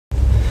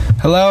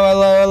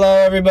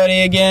Hello,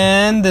 everybody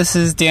again. This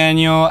is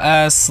Daniel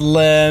S.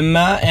 Lim,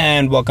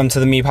 and welcome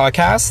to the Me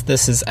Podcast.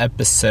 This is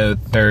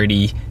episode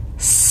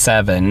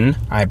 37,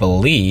 I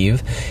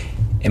believe.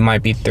 It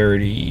might be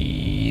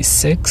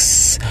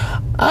 36.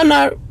 I'm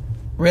not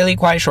really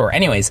quite sure.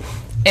 Anyways,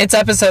 it's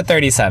episode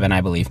 37,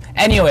 I believe.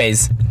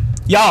 Anyways,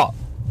 y'all,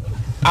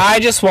 I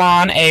just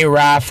won a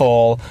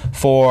raffle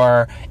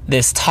for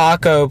this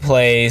taco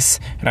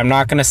place, and I'm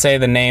not going to say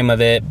the name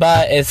of it,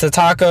 but it's a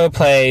taco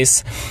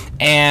place,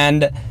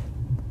 and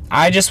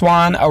I just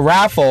won a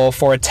raffle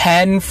for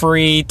 10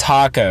 free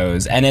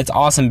tacos, and it's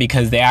awesome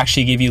because they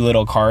actually give you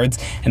little cards,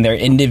 and they're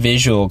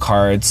individual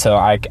cards, so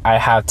I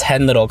have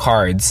 10 little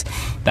cards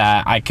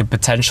that I could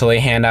potentially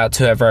hand out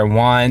to whoever I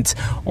want,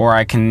 or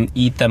I can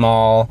eat them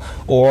all,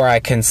 or I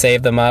can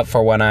save them up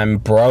for when I'm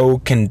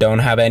broke and don't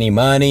have any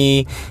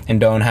money and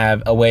don't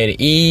have a way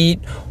to eat.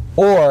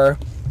 Or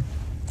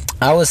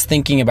I was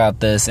thinking about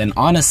this, and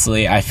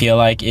honestly, I feel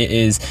like it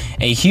is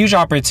a huge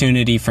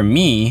opportunity for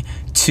me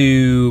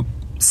to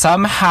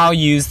somehow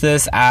use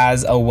this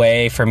as a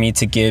way for me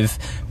to give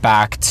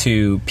back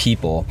to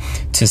people,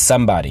 to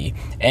somebody.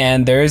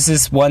 And there's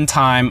this one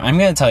time, I'm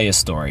going to tell you a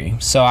story.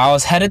 So I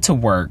was headed to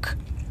work,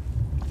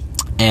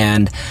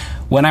 and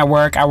when I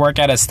work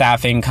at a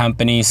staffing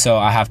company, so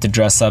I have to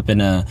dress up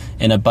in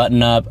a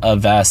button-up, a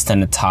vest,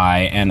 and a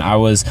tie. And I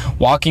was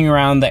walking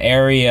around the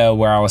area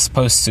where I was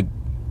supposed to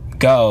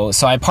go.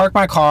 So I parked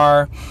my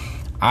car.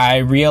 I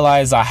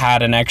realized I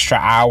had an extra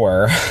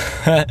hour.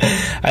 I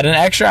had an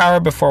extra hour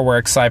before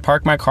work, so I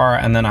parked my car,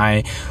 and then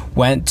I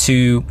went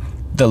to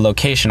the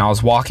location. I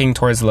was walking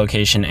towards the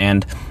location,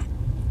 and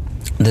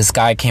this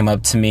guy came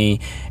up to me.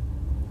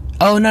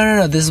 Oh,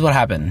 no, this is what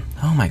happened.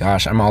 Oh my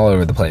gosh, I'm all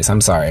over the place.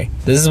 I'm sorry.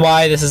 This is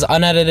why this is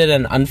unedited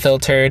and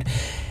unfiltered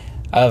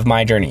of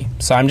my journey.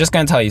 So I'm just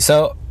going to tell you.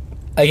 So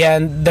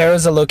again, there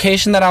was a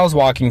location that I was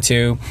walking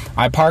to.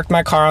 I parked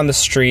my car on the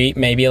street,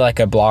 maybe like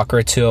a block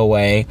or two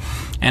away,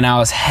 and I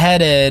was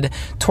headed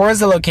towards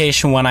the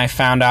location when I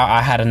found out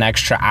I had an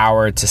extra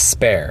hour to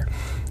spare.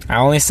 I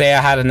only say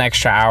I had an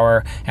extra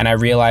hour, and I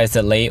realized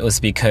it late was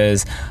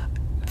because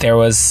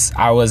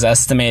I was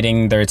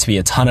estimating there to be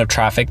a ton of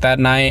traffic that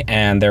night,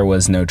 and there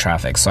was no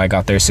traffic, so I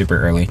got there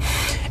super early.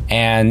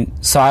 And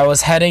so I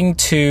was heading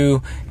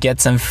to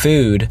get some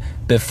food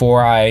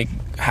before I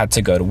had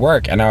to go to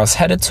work, and I was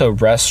headed to a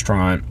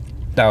restaurant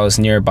that was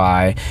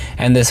nearby,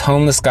 and this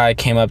homeless guy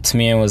came up to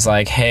me and was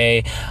like,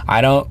 hey,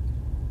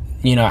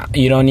 you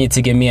don't need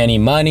to give me any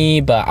money,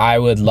 but I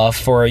would love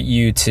for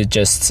you to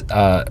just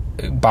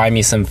buy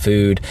me some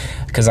food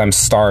because I'm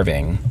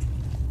starving.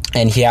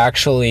 And he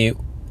actually,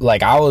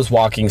 I was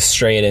walking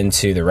straight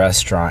into the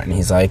restaurant, and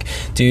he's like,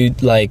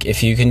 dude,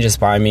 if you can just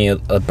buy me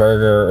a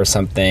burger or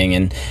something.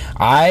 And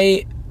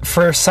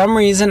for some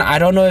reason, I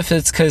don't know if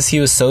it's because he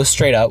was so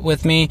straight up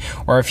with me,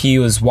 or if he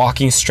was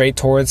walking straight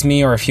towards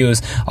me, or if he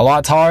was a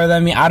lot taller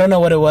than me. I don't know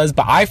what it was,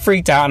 but I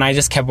freaked out, and I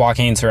just kept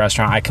walking into the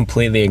restaurant. I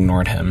completely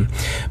ignored him.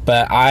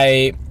 But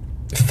I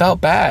felt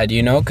bad,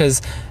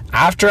 because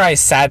after I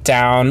sat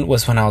down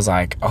was when I was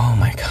like, oh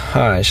my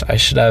gosh, I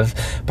should have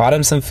bought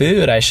him some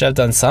food. I should have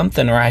done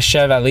something, or I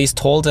should have at least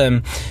told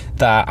him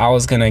that I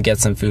was going to get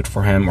some food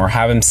for him, or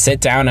have him sit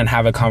down and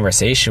have a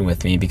conversation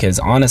with me, because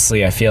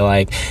honestly, I feel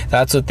like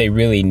that's what they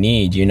really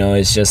need,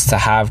 is just to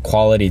have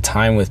quality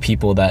time with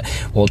people that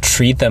will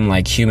treat them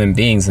like human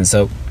beings. And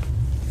so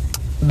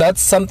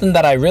that's something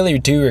that I really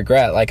do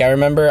regret. I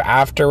remember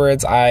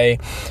afterwards, I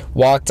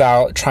walked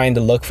out trying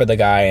to look for the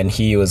guy, and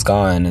he was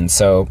gone. And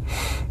so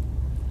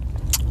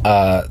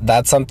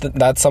that's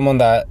someone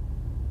that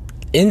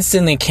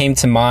instantly came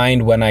to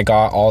mind when I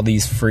got all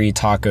these free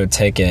taco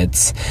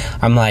tickets.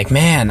 I'm like,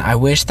 man, I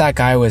wish that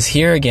guy was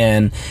here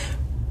again.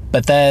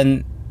 But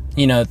then,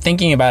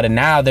 thinking about it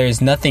now,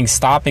 there's nothing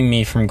stopping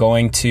me from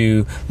going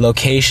to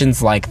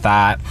locations like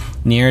that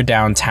near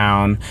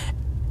downtown,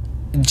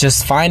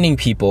 just finding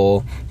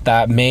people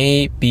that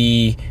may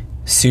be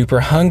super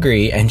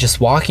hungry and just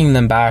walking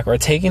them back, or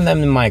taking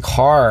them in my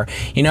car.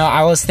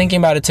 I was thinking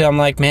about it too. I'm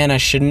like, man, I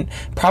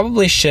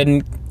probably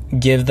shouldn't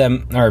give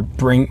them or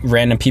bring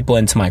random people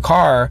into my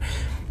car.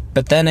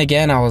 But then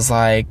again, I was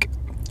like,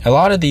 a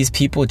lot of these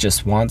people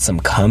just want some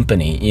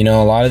company.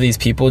 A lot of these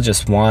people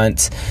just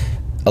want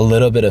a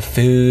little bit of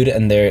food,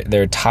 and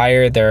they're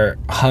tired, they're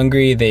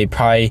hungry, they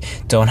probably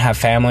don't have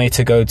family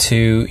to go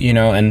to,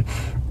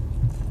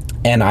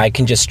 and I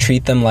can just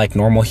treat them like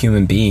normal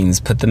human beings,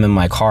 put them in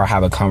my car,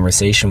 have a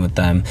conversation with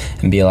them,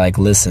 and be like,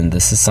 listen,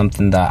 this is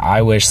something that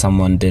I wish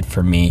someone did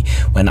for me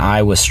when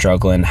I was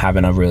struggling,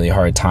 having a really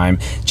hard time,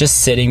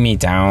 just sitting me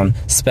down,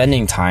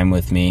 spending time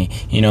with me,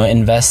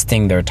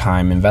 investing their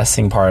time,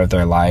 investing part of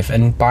their life,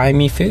 and buying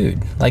me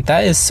food.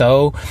 That is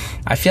so,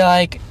 I feel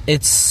like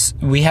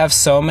we have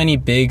so many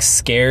big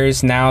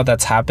scares now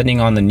that's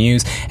happening on the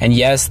news, and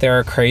yes, there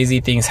are crazy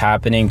things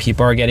happening.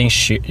 People are getting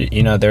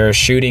there are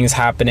shootings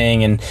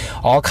happening, and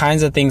all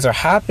kinds of things are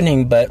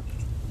happening, but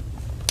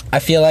I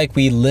feel like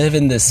we live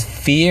in this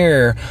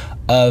fear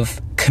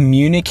of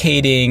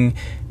communicating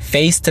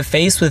face to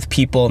face with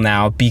people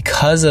now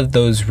because of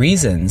those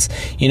reasons.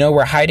 You know,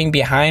 we're hiding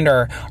behind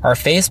our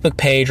Facebook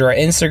page or our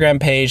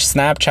Instagram page,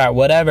 Snapchat,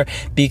 whatever,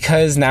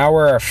 because now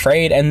we're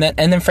afraid. And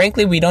then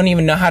frankly, we don't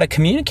even know how to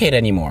communicate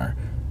anymore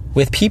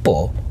with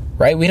people.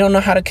 Right? We don't know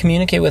how to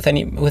communicate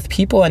with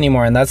people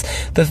anymore. And that's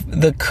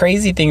the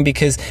crazy thing,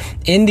 because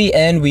in the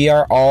end, we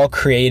are all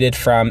created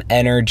from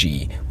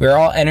energy. We're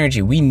all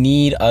energy. We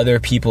need other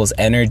people's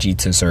energy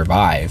to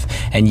survive.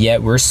 And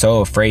yet we're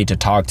so afraid to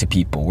talk to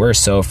people. We're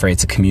so afraid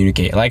to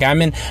communicate. Like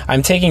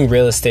I'm taking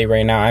real estate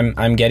right now.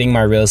 I'm getting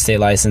my real estate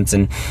license,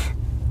 and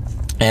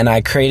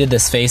I created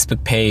this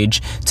Facebook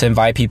page to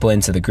invite people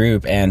into the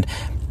group. And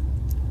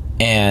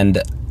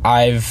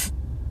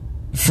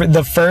for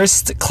the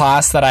first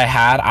class that I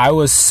had, I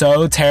was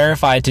so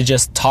terrified to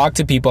just talk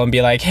to people and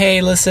be like,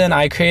 hey, listen,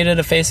 I created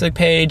a Facebook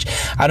page.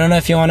 I don't know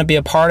if you want to be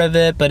a part of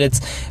it, but it's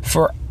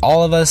for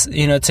all of us,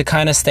 you know, to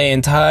kind of stay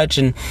in touch.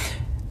 And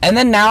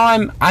then now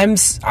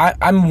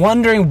I'm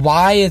wondering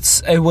why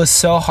it was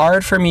so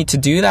hard for me to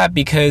do that,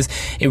 because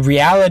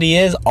reality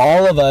is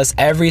all of us,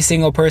 every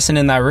single person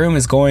in that room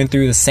is going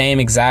through the same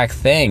exact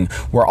thing.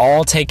 We're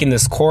all taking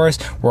this course.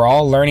 We're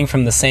all learning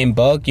from the same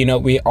book. You know,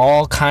 we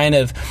all kind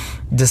of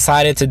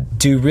decided to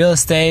do real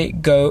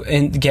estate, go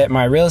and get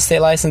my real estate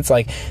license.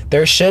 Like,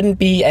 there shouldn't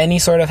be any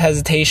sort of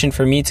hesitation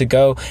for me to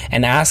go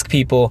and ask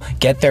people,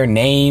 get their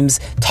names,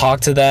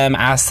 talk to them,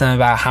 ask them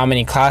about how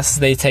many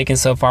classes they've taken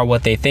so far,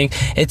 what they think.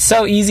 It's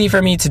so easy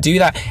for me to do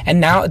that. And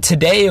now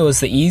today it was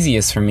the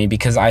easiest for me,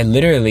 because I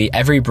literally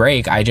every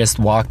break I just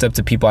walked up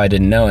to people I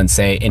didn't know and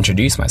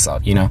introduce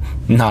myself, you know,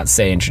 not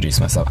say introduce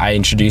myself. I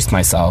introduced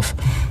myself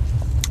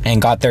and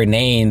got their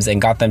names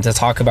and got them to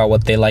talk about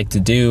what they like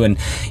to do and,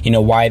 you know,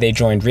 why they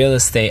joined real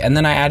estate. And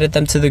then I added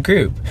them to the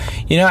group,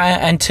 you know,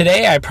 and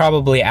today I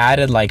probably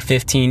added like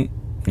 15,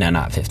 no,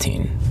 not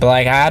 15, but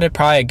like I added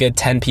probably a good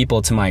 10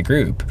 people to my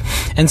group.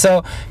 And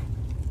so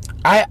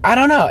I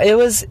don't know, it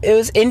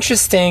was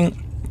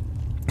interesting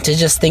to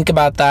just think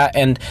about that.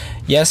 And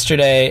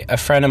yesterday a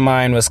friend of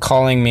mine was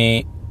calling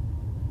me,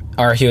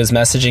 or he was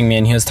messaging me,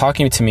 and he was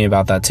talking to me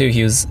about that too.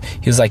 He was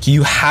like,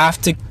 you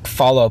have to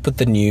follow up with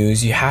the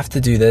news, you have to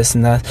do this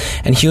and that.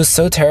 And he was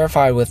so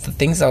terrified with the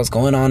things that was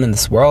going on in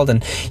this world.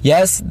 And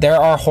yes, there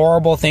are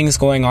horrible things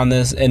going on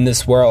in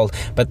this world,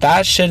 but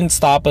that shouldn't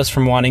stop us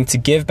from wanting to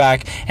give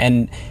back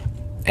and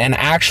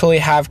actually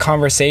have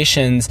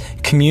conversations,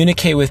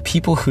 communicate with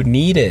people who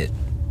need it.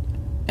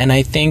 And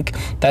I think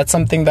that's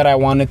something that I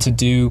wanted to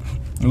do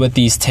with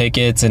these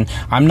tickets. And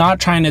I'm not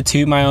trying to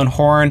toot my own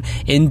horn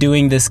in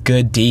doing this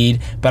good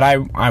deed, but I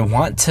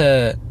want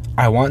to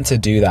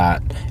do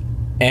that.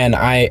 And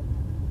I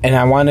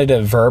wanted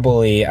to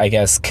verbally, I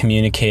guess,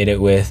 communicate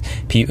it with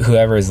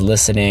whoever is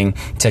listening,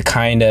 to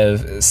kind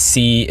of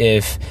see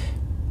if,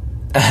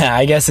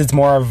 I guess it's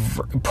more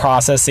of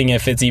processing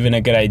if it's even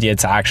a good idea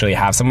to actually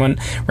have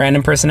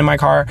random person in my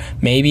car.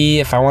 Maybe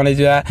if I want to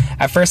do that.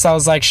 At first I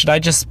was like, should I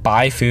just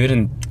buy food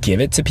and give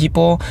it to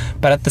people?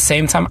 But at the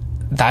same time,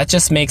 that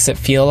just makes it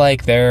feel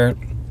like they're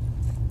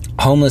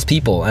homeless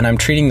people and I'm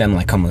treating them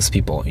like homeless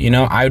people. You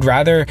know, I'd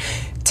rather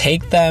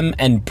take them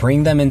and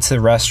bring them into the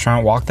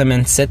restaurant, walk them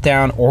in, sit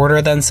down,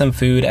 order them some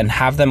food and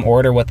have them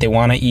order what they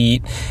want to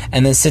eat,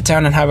 and then sit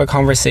down and have a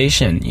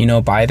conversation, you know,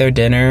 buy their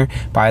dinner,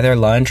 buy their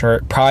lunch,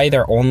 or probably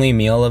their only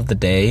meal of the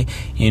day,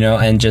 you know,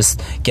 and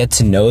just get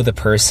to know the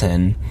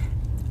person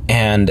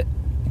and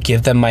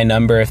give them my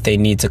number if they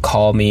need to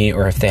call me,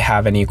 or if they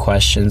have any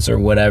questions or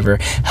whatever.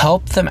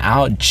 Help them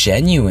out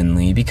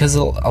genuinely, because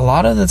a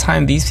lot of the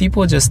time these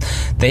people just,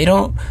 they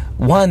don't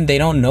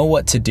know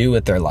what to do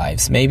with their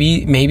lives.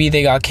 Maybe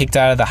they got kicked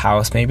out of the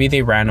house, maybe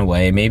they ran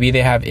away, maybe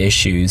they have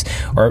issues,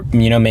 or,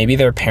 you know, maybe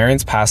their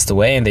parents passed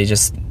away and they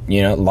just,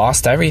 you know,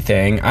 lost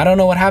everything. I don't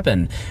know what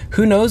happened.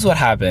 Who knows what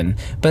happened?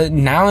 But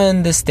now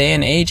in this day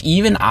and age,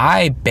 even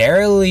I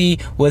barely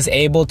was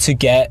able to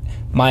get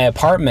my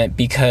apartment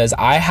because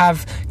I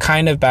have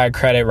kind of bad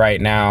credit right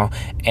now,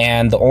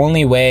 and the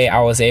only way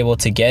I was able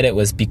to get it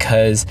was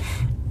because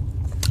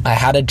I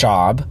had a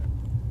job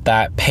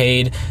that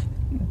paid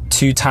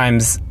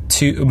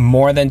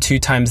more than 3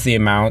 times the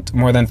amount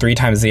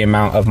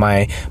of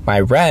my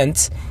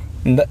rent.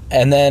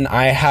 And then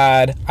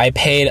I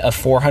paid a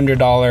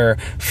 $400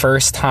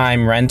 first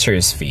time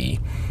renter's fee,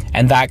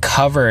 and that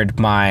covered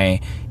my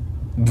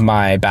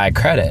bad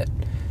credit.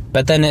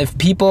 But then if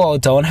people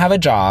don't have a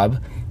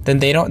job, then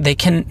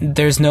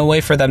there's no way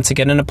for them to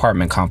get an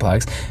apartment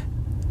complex,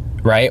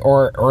 right?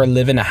 Or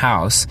live in a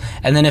house.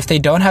 And then if they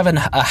don't have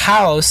a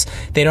house,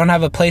 they don't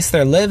have a place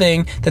they're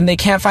living, then they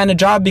can't find a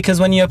job, because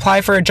when you apply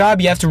for a job,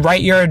 you have to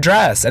write your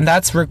address, and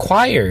that's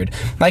required.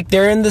 Like,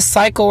 they're in this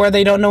cycle where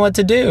they don't know what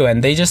to do,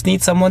 and they just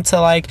need someone to,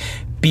 like,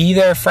 be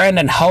their friend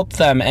and help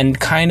them and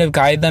kind of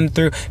guide them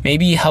through,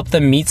 maybe help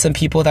them meet some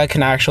people that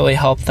can actually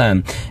help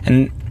them.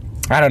 And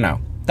I don't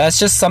know. That's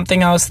just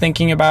something I was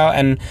thinking about,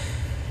 and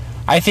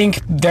I think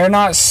they're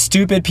not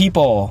stupid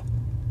people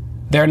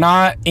they're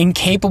not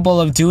incapable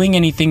of doing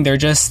anything. They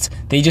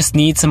just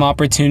need some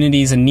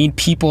opportunities and need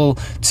people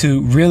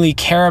to really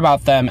care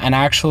about them and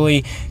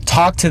actually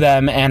talk to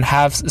them and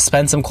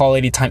spend some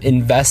quality time,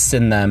 invest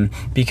in them,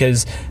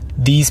 because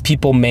these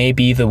people may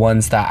be the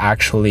ones that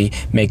actually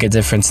make a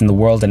difference in the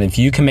world. And if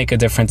you can make a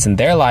difference in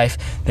their life,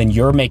 then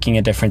you're making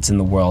a difference in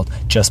the world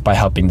just by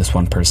helping this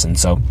one person.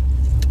 So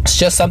it's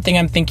just something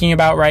I'm thinking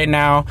about right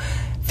now.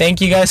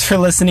 Thank you guys for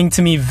listening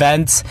to me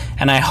vent,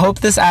 and I hope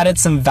this added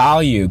some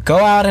value. Go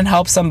out and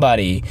help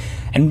somebody.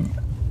 And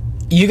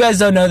you guys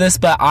don't know this,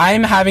 but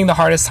I'm having the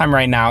hardest time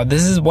right now.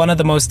 This is one of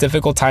the most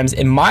difficult times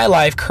in my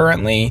life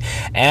currently.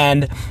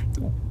 And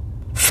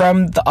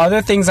from the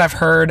other things I've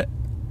heard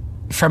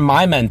from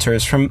my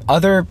mentors, from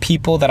other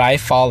people that I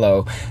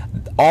follow,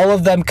 all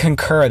of them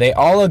concur. They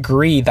all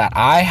agree that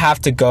I have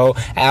to go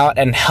out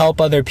and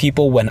help other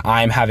people when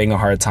I'm having a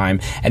hard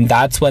time. And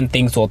that's when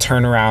things will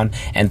turn around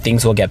and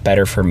things will get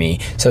better for me.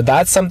 So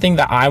that's something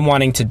that I'm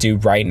wanting to do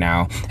right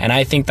now. And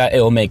I think that it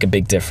will make a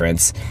big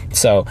difference.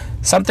 So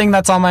something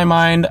that's on my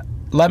mind.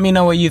 Let me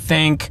know what you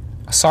think.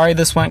 Sorry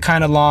this went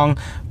kind of long,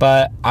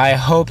 but I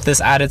hope this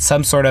added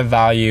some sort of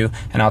value,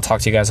 and I'll talk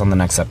to you guys on the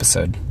next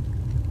episode.